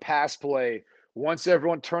even on a pass play, once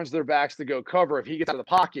everyone turns their backs to go cover, if he gets out of the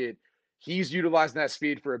pocket, he's utilizing that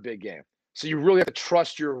speed for a big game. So you really have to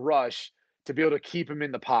trust your rush to be able to keep him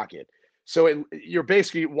in the pocket. So you're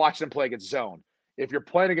basically watching him play against zone. If you're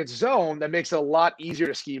playing against zone, that makes it a lot easier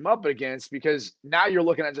to scheme up against because now you're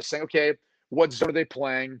looking at just saying, okay, what zone are they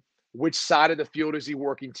playing? Which side of the field is he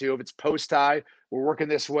working to? If it's post tie, we're working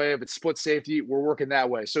this way. If it's split safety, we're working that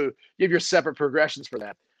way. So you have your separate progressions for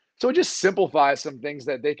that. So it just simplifies some things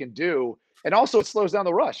that they can do. And also it slows down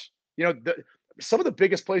the rush. Some of the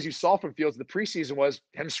biggest plays you saw from Fields in the preseason was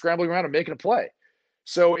him scrambling around and making a play.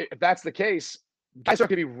 So if that's the case, guys aren't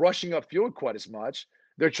going to be rushing upfield quite as much.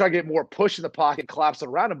 They're trying to get more push in the pocket, collapse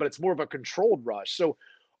around him, but it's more of a controlled rush. So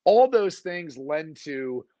all those things lend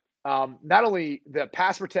to not only the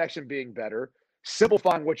pass protection being better,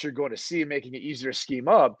 simplifying what you're going to see, making it easier to scheme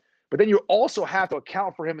up, but then you also have to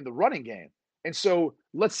account for him in the running game. And so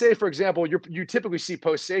let's say, for example, you typically see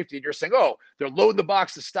post safety and you're saying, oh, they're loading the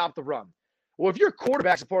box to stop the run. Well, if your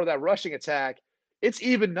quarterback's a part of that rushing attack, it's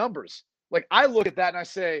even numbers. Like I look at that and I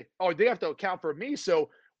say, oh, they have to account for me. So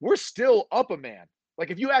we're still up a man.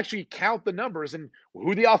 Like if you actually count the numbers and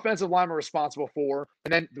who the offensive linemen are responsible for,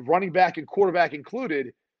 and then the running back and quarterback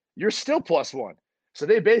included, you're still +1. So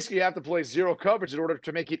they basically have to play zero coverage in order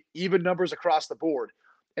to make it even numbers across the board.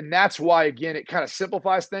 And that's why, again, it kind of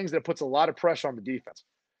simplifies things and it puts a lot of pressure on the defense.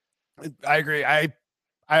 I agree.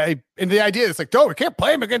 And the idea is like, no, we can't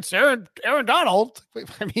play him against Aaron Donald.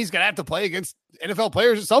 He's going to have to play against NFL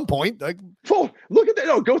players at some point. Like, oh, look at that.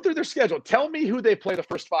 No, go through their schedule. Tell me who they play the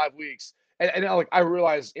first 5 weeks. And I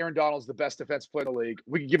realize Aaron Donald's the best defensive player in the league.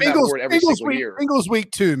 We can give him that award every single year. Bengals week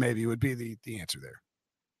 2 maybe would be the answer there.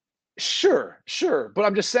 Sure. But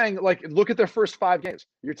I'm just saying, look at their first 5 games.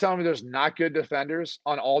 You're telling me there's not good defenders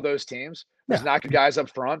on all those teams? There's not good guys up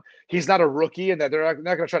front. He's not a rookie, and that they're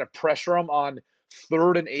not going to try to pressure him on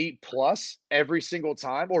 3rd and 8+ every single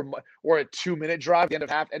time, or a 2-minute drive at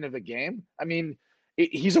the end of the game.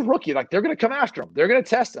 He's a rookie. They're going to come after him. They're going to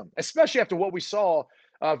test him, especially after what we saw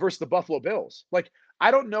versus the Buffalo Bills. I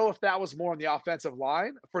don't know if that was more on the offensive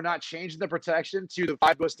line for not changing the protection to the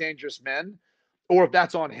 5 most dangerous men, or if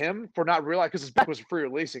that's on him for not realizing, because his back was free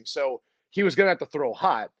releasing, so he was going to have to throw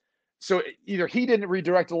hot. So either he didn't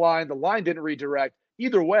redirect the line didn't redirect.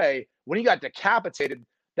 Either way, when he got decapitated,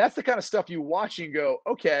 that's the kind of stuff you watch and go,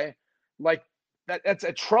 okay, that's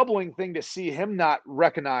a troubling thing to see him not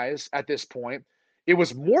recognize at this point. It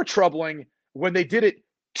was more troubling when they did it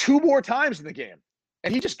 2 more times in the game.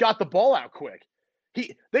 and he just got the ball out quick.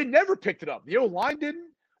 They never picked it up. The O-line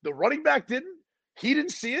didn't. The running back didn't. He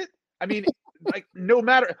didn't see it. I mean, like no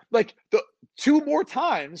matter like the 2 more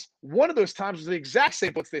times, one of those times was the exact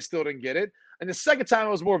same blitz. They still didn't get it, and the second time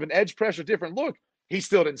it was more of an edge pressure, different look. He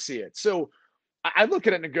still didn't see it. So I look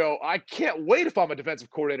at it and go, I can't wait if I'm a defensive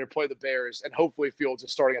coordinator, play the Bears, and hopefully Fields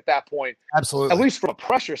is starting at that point. Absolutely. At least from a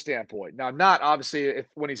pressure standpoint. Now, not obviously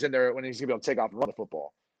when he's in there, when he's going to be able to take off and run the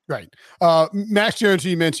football. Right. Max Jones,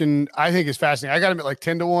 you mentioned, I think is fascinating. I got him at like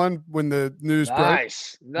 10-1 when the news broke.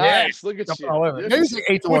 Nice. Yeah. Look at you. Maybe it's like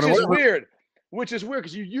 8-1. Which is weird. Which is weird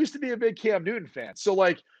because you used to be a big Cam Newton fan. So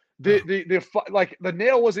like the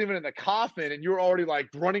nail wasn't even in the coffin, and you were already like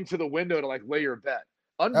running to the window to like lay your bet.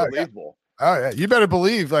 Unbelievable. Oh yeah. You better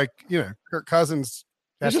believe, like, Kirk Cousins.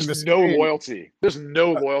 There's just no loyalty. There's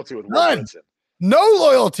no loyalty with none. No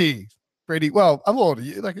loyalty. Brady. Well, I'm loyal to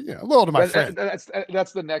you. Like, I'm loyal to my friend. That's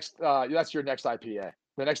the next. That's your next IPA.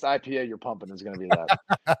 The next IPA you're pumping is going to be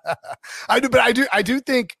that. I do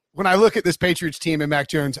think when I look at this Patriots team and Mac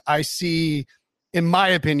Jones, I see, in my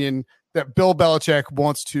opinion, that Bill Belichick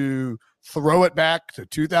wants to throw it back to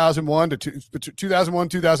 2001 to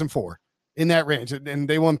 2004 in that range, and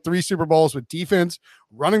they won 3 Super Bowls with defense,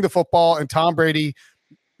 running the football, and Tom Brady,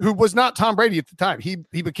 who was not Tom Brady at the time. He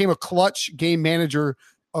became a clutch game manager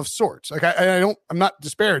of sorts. Like I'm not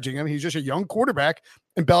disparaging him. He's just a young quarterback,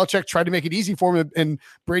 and Belichick tried to make it easy for him, and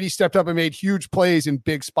Brady stepped up and made huge plays in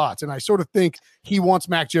big spots. And I sort of think he wants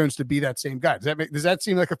Mac Jones to be that same guy. Does that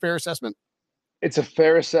seem like a fair assessment? It's a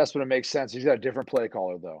fair assessment. It makes sense. He's got a different play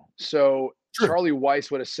caller though. So True. Charlie Weiss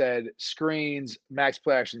would have said screens, max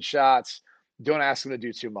play action shots. Don't ask him to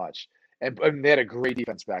do too much. And they had a great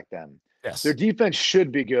defense back then. Yes. Their defense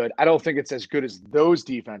should be good. I don't think it's as good as those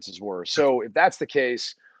defenses were. So if that's the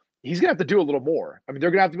case, he's going to have to do a little more. I mean,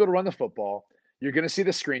 they're going to have to be able to run the football. You're going to see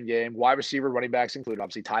the screen game, wide receiver, running backs included,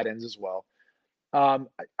 obviously tight ends as well.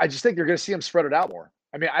 I just think you're going to see him spread it out more.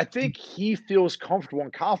 I mean, I think he feels comfortable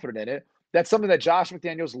and confident in it. That's something that Josh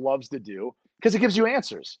McDaniels loves to do because it gives you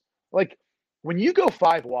answers. Like when you go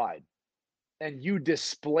 5 wide and you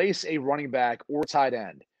displace a running back or tight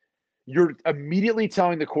end, you're immediately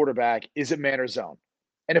telling the quarterback, is it man or zone?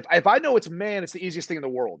 And if I know it's man, it's the easiest thing in the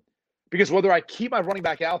world. Because whether I keep my running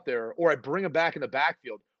back out there or I bring him back in the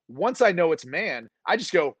backfield, once I know it's man, I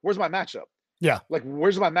just go, where's my matchup? Yeah. Like,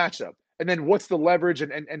 where's my matchup? And then what's the leverage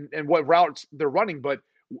and what routes they're running? But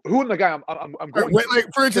who am the guy I'm going to? Like,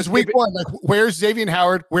 for instance, week 1, like, where's Xavier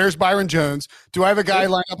Howard? Where's Byron Jones? Do I have a guy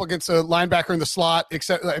line up against a linebacker in the slot?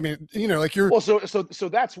 Except, I mean, like you're. Well, so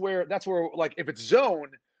that's where like if it's zone,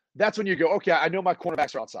 that's when you go, okay, I know my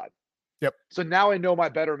cornerbacks are outside. Yep. So now I know my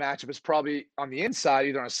better matchup is probably on the inside,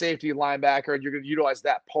 either on a safety, linebacker, and you're going to utilize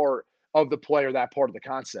that part of the play or that part of the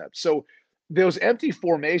concept. So those empty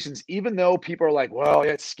formations, even though people are like, well,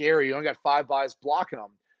 yeah, it's scary. You only got 5 guys blocking them.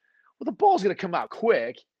 Well, the ball's going to come out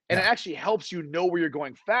quick, and it actually helps you know where you're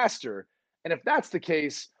going faster. And if that's the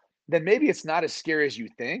case, then maybe it's not as scary as you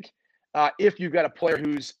think. If you've got a player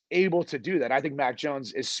who's able to do that. I think Mac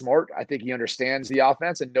Jones is smart. I think he understands the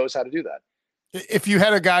offense and knows how to do that. If you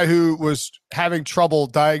had a guy who was having trouble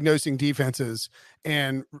diagnosing defenses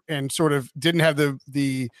and sort of didn't have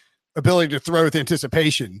the ability to throw with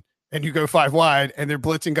anticipation, and you go 5 wide and they're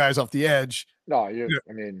blitzing guys off the edge, you're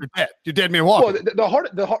dead. You're dead man walking.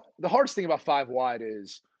 Well, the hardest thing about 5 wide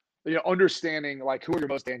is understanding like who are your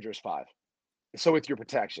most dangerous 5. So with your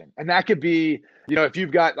protection, and that could be, if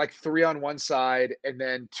you've got like 3 on one side and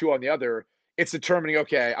then 2 on the other, it's determining,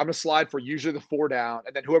 okay, I'm going to slide for usually the 4 down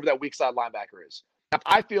and then whoever that weak side linebacker is. Now, if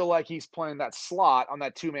I feel like he's playing that slot on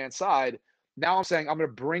that 2-man side, now I'm saying I'm going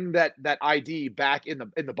to bring that ID back in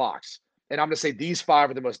the box. And I'm going to say these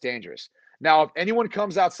 5 are the most dangerous. Now, if anyone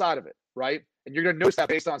comes outside of it, right, and you're going to notice that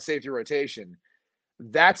based on safety rotation,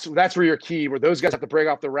 that's where your key, where those guys have to break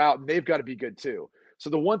off the route, and they've got to be good too. So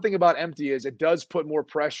the one thing about empty is it does put more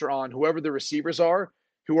pressure on whoever the receivers are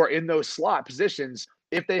who are in those slot positions.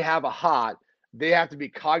 If they have a hot, they have to be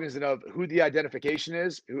cognizant of who the identification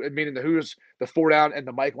is, meaning who's the 4 down and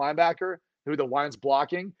the Mike linebacker, who the line's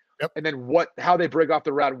blocking, and then how they break off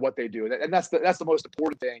the route and what they do. And that's the most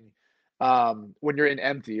important thing when you're in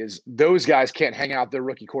empty is those guys can't hang out their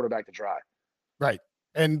rookie quarterback to dry. Right.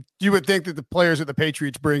 And you would think that the players that the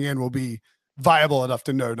Patriots bring in will be viable enough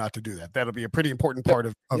to know not to do that. That'll be a pretty important part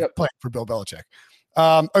of playing for Bill Belichick.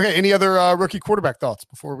 Okay. Any other rookie quarterback thoughts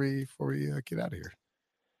before we get out of here?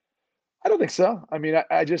 I don't think so. I mean,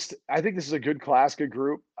 I think this is a good class, good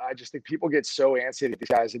group. I just think people get so antsy that these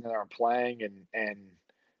guys in there are playing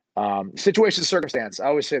and situation, circumstance. I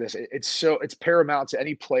always say this. It's paramount to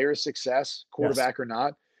any player's success, quarterback or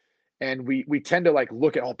not. And we tend to like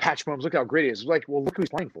look at, oh, Patrick Mahomes, look how great he is. Like, well, look who he's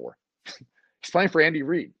playing for. He's playing for Andy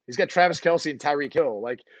Reid. He's got Travis Kelce and Tyreek Hill.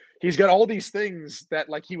 Like, he's got all these things that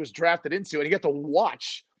like he was drafted into, and he got to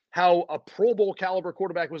watch how a Pro Bowl caliber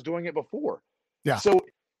quarterback was doing it before. Yeah. So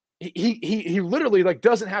he literally like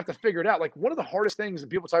doesn't have to figure it out. Like, one of the hardest things,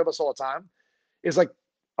 and people talk about this all the time, is like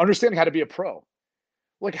understanding how to be a pro.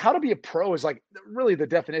 Like, how to be a pro is like really the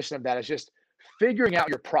definition of that is just figuring out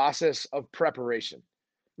your process of preparation.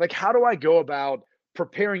 Like, how do I go about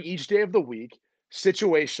preparing each day of the week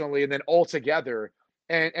situationally and then all together,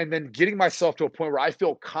 and then getting myself to a point where I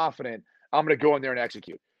feel confident I'm going to go in there and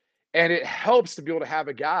execute. And it helps to be able to have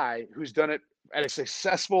a guy who's done it at a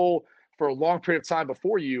successful for a long period of time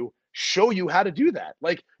before you show you how to do that.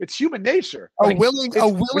 Like, it's human nature. A Like, willing,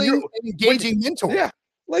 and engaging mentor. Yeah.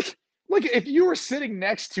 Like if you were sitting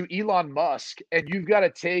next to Elon Musk and you've got to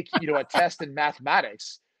take, a test in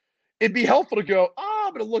mathematics, it'd be helpful to go,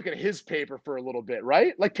 I'm going to look at his paper for a little bit,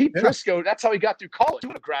 right? Like Pete Prisco, that's how he got through college. He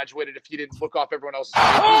would have graduated if he didn't look off everyone else's paper.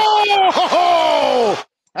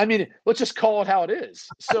 I mean, let's just call it how it is.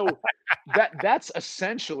 So that's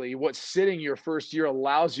essentially what sitting your first year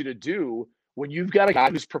allows you to do when you've got a guy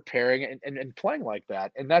who's preparing and playing like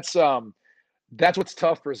that. And that's what's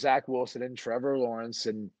tough for Zach Wilson and Trevor Lawrence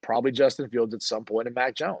and probably Justin Fields at some point and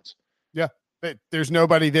Mac Jones. Yeah. There's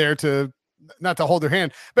nobody there not to hold their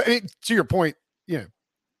hand. But to your point,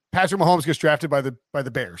 Patrick Mahomes gets drafted by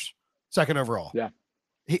the Bears, second overall. Yeah.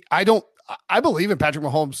 I believe in Patrick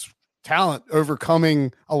Mahomes' talent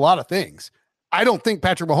overcoming a lot of things. I don't think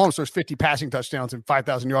Patrick Mahomes throws 50 passing touchdowns and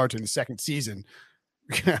 5,000 yards in the second season.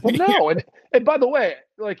 Well, no. And by the way,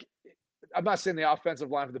 like, I'm not saying the offensive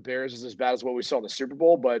line for the Bears is as bad as what we saw in the Super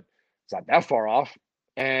Bowl, but it's not that far off.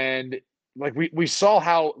 And like we saw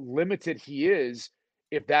how limited he is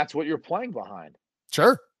if that's what you're playing behind.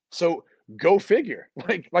 Sure. So go figure.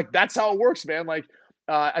 Like that's how it works, man. Like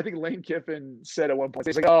I think Lane Kiffin said at one point,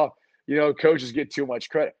 he's like, oh, coaches get too much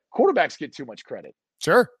credit. Quarterbacks get too much credit.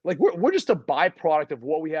 Sure. Like we're just a byproduct of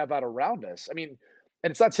what we have out around us. I mean, and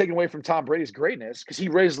it's not taken away from Tom Brady's greatness because he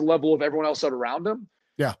raised the level of everyone else out around him.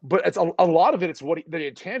 Yeah. But it's a lot of it. It's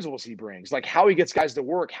the intangibles he brings, like how he gets guys to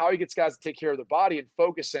work, how he gets guys to take care of their body and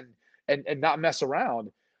focus and not mess around.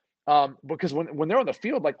 Because when they're on the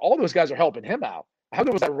field, like all those guys are helping him out. How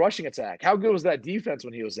good was that rushing attack? How good was that defense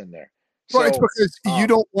when he was in there? Well, it's because you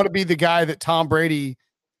don't want to be the guy that Tom Brady,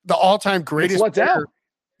 the all-time greatest, let down.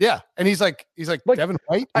 Yeah, and he's like Devin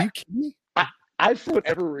White. Are you kidding me? I for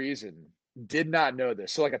whatever reason did not know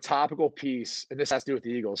this. So like a topical piece, and this has to do with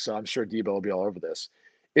the Eagles. So I'm sure Debo will be all over this.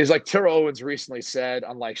 Is like Terrell Owens recently said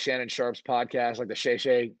on like Shannon Sharp's podcast, like the Shay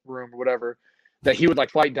Shay Room or whatever, that he would like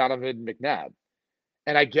fight Donovan McNabb.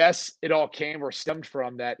 And I guess it all came or stemmed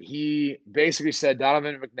from that he basically said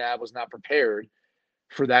Donovan McNabb was not prepared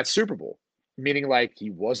for that Super Bowl, meaning like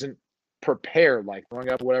he wasn't prepared, like throwing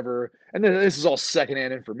up whatever. And then this is all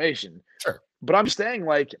secondhand information. Sure. But I'm saying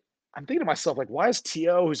like, I'm thinking to myself, like, why is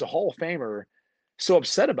T.O., who's a Hall of Famer, so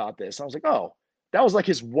upset about this? And I was like, oh, that was like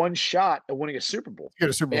his one shot at winning a Super Bowl. Get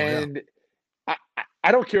a Super Bowl, and yeah.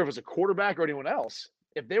 I don't care if it's a quarterback or anyone else.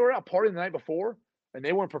 If they were out partying the night before and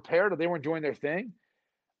they weren't prepared or they weren't doing their thing,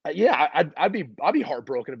 I'd be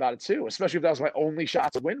heartbroken about it too, especially if that was my only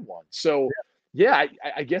shot to win one. So yeah,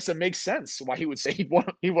 I guess it makes sense why he would say he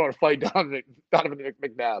wanted to fight Donovan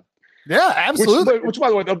McNabb. Yeah, absolutely. Which by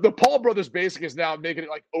the way, the Paul Brothers Basic is now making it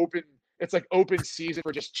like open. It's like open season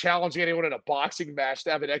for just challenging anyone in a boxing match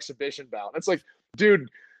to have an exhibition bout. It's like, dude,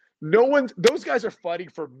 those guys are fighting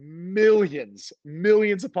for millions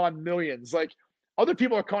upon millions. Like, other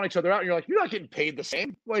people are calling each other out, and you're like, you're not getting paid the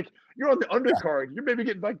same. Like, you're on the undercard. You're maybe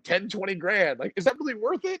getting like 10, 20 grand. Like, is that really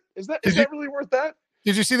worth it? Is that really worth that?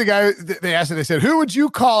 Did you see the guy they asked him, they said, who would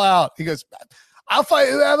you call out? He goes, I'll fight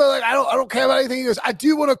whoever. Like, I don't care about anything. He goes, I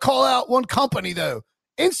do want to call out one company though.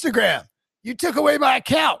 Instagram. You took away my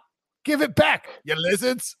account. Give it back, you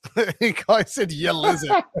lizards. He said, you lizard.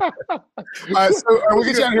 So we'll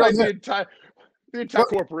get you out here on the entire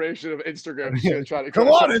corporation of Instagram is going to try to come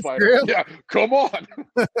on, Instagram. Yeah, come on.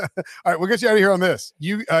 All right, we'll get you out of here on this.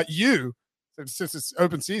 You, since it's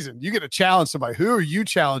open season, you get to challenge somebody. Who are you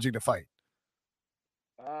challenging to fight?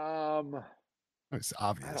 It's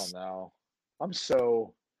obvious. I don't know. I'm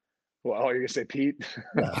so. Well, you're gonna say Pete?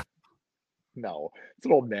 Yeah. No, it's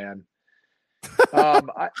an old man.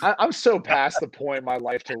 I'm so past the point in my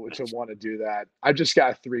life to want to do that. I've just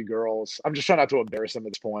got 3 girls. I'm just trying not to embarrass them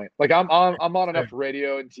at this point. Like I'm on enough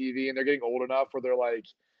radio and TV, and they're getting old enough where they're like,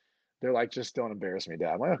 just don't embarrass me,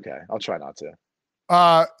 Dad. I'm like, okay, I'll try not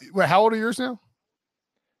to. Wait, how old are yours now?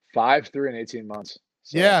 5, 3, and 18 months.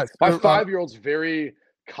 So yeah, my 5-year-old's very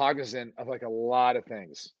cognizant of like a lot of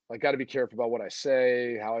things. Like, got to be careful about what I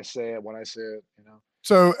say, how I say it, when I say it,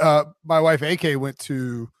 So my wife AK went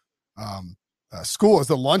to school as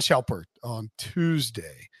the lunch helper on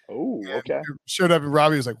Tuesday. Oh, okay. Showed up and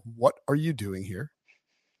Robbie was like, "What are you doing here?"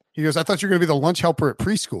 He goes, "I thought you were going to be the lunch helper at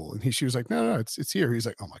preschool." And she was like, "No, it's here." He's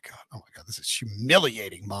like, "Oh my God, this is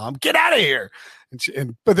humiliating, Mom. Get out of here."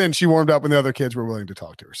 But then she warmed up when the other kids were willing to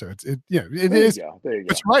talk to her. So it is. There you go.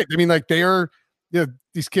 It's right. I mean, like they are,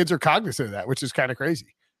 these kids are cognizant of that, which is kind of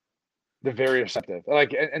crazy. They're very receptive.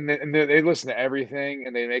 Like, and they listen to everything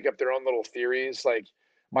and they make up their own little theories. Like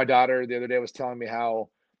my daughter the other day was telling me how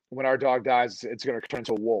when our dog dies, it's going to turn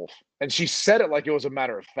into a wolf. And she said it like it was a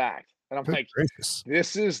matter of fact. And I'm like,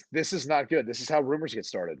 this is not good. This is how rumors get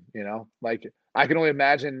started. Like I can only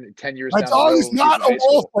imagine 10 years. My dog is not a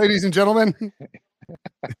wolf, ladies and gentlemen.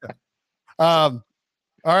 All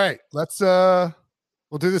right, we'll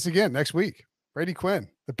do this again next week. Brady Quinn,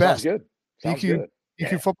 the best. Sounds good.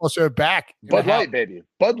 EQ Football Show back. Bud Light, baby.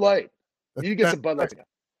 Bud Light. You get some Bud Light again.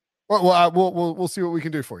 Well, we'll see what we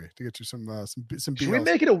can do for you to get you some. Should we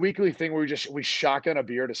make it a weekly thing where we shotgun a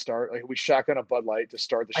beer to start? Like we shotgun a Bud Light to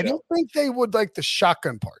start the show. I don't think they would like the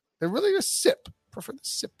shotgun part. They really just sip. Prefer the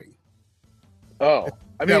sipping. Oh,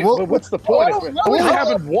 I mean, but what's the point? We're only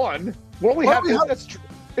having one. We're only having.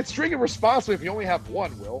 It's drinking responsibly if you only have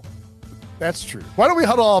one. Will. That's true. Why don't we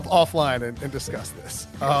huddle up offline and discuss this?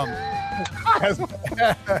 On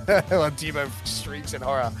Debo streaks and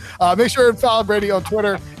horror. Make sure and follow Brady on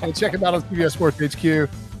Twitter and check him out on CBS Sports HQ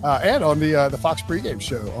and on the Fox pregame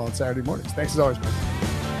show on Saturday mornings. Thanks as always, man.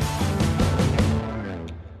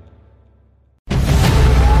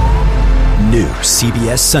 New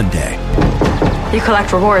CBS Sunday. You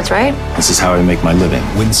collect rewards, right? This is how I make my living.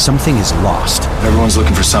 When something is lost, everyone's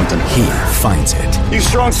looking for something. He finds it. You a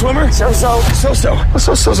strong swimmer? So-so.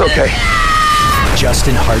 So-so's okay.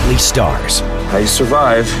 Justin Hartley stars. How you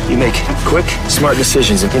survive, you make quick, smart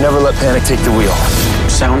decisions, and you never let panic take the wheel.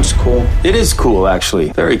 Sounds cool. It is cool,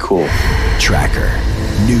 actually. Very cool. Tracker.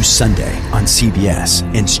 New Sunday on CBS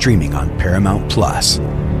and streaming on Paramount Plus.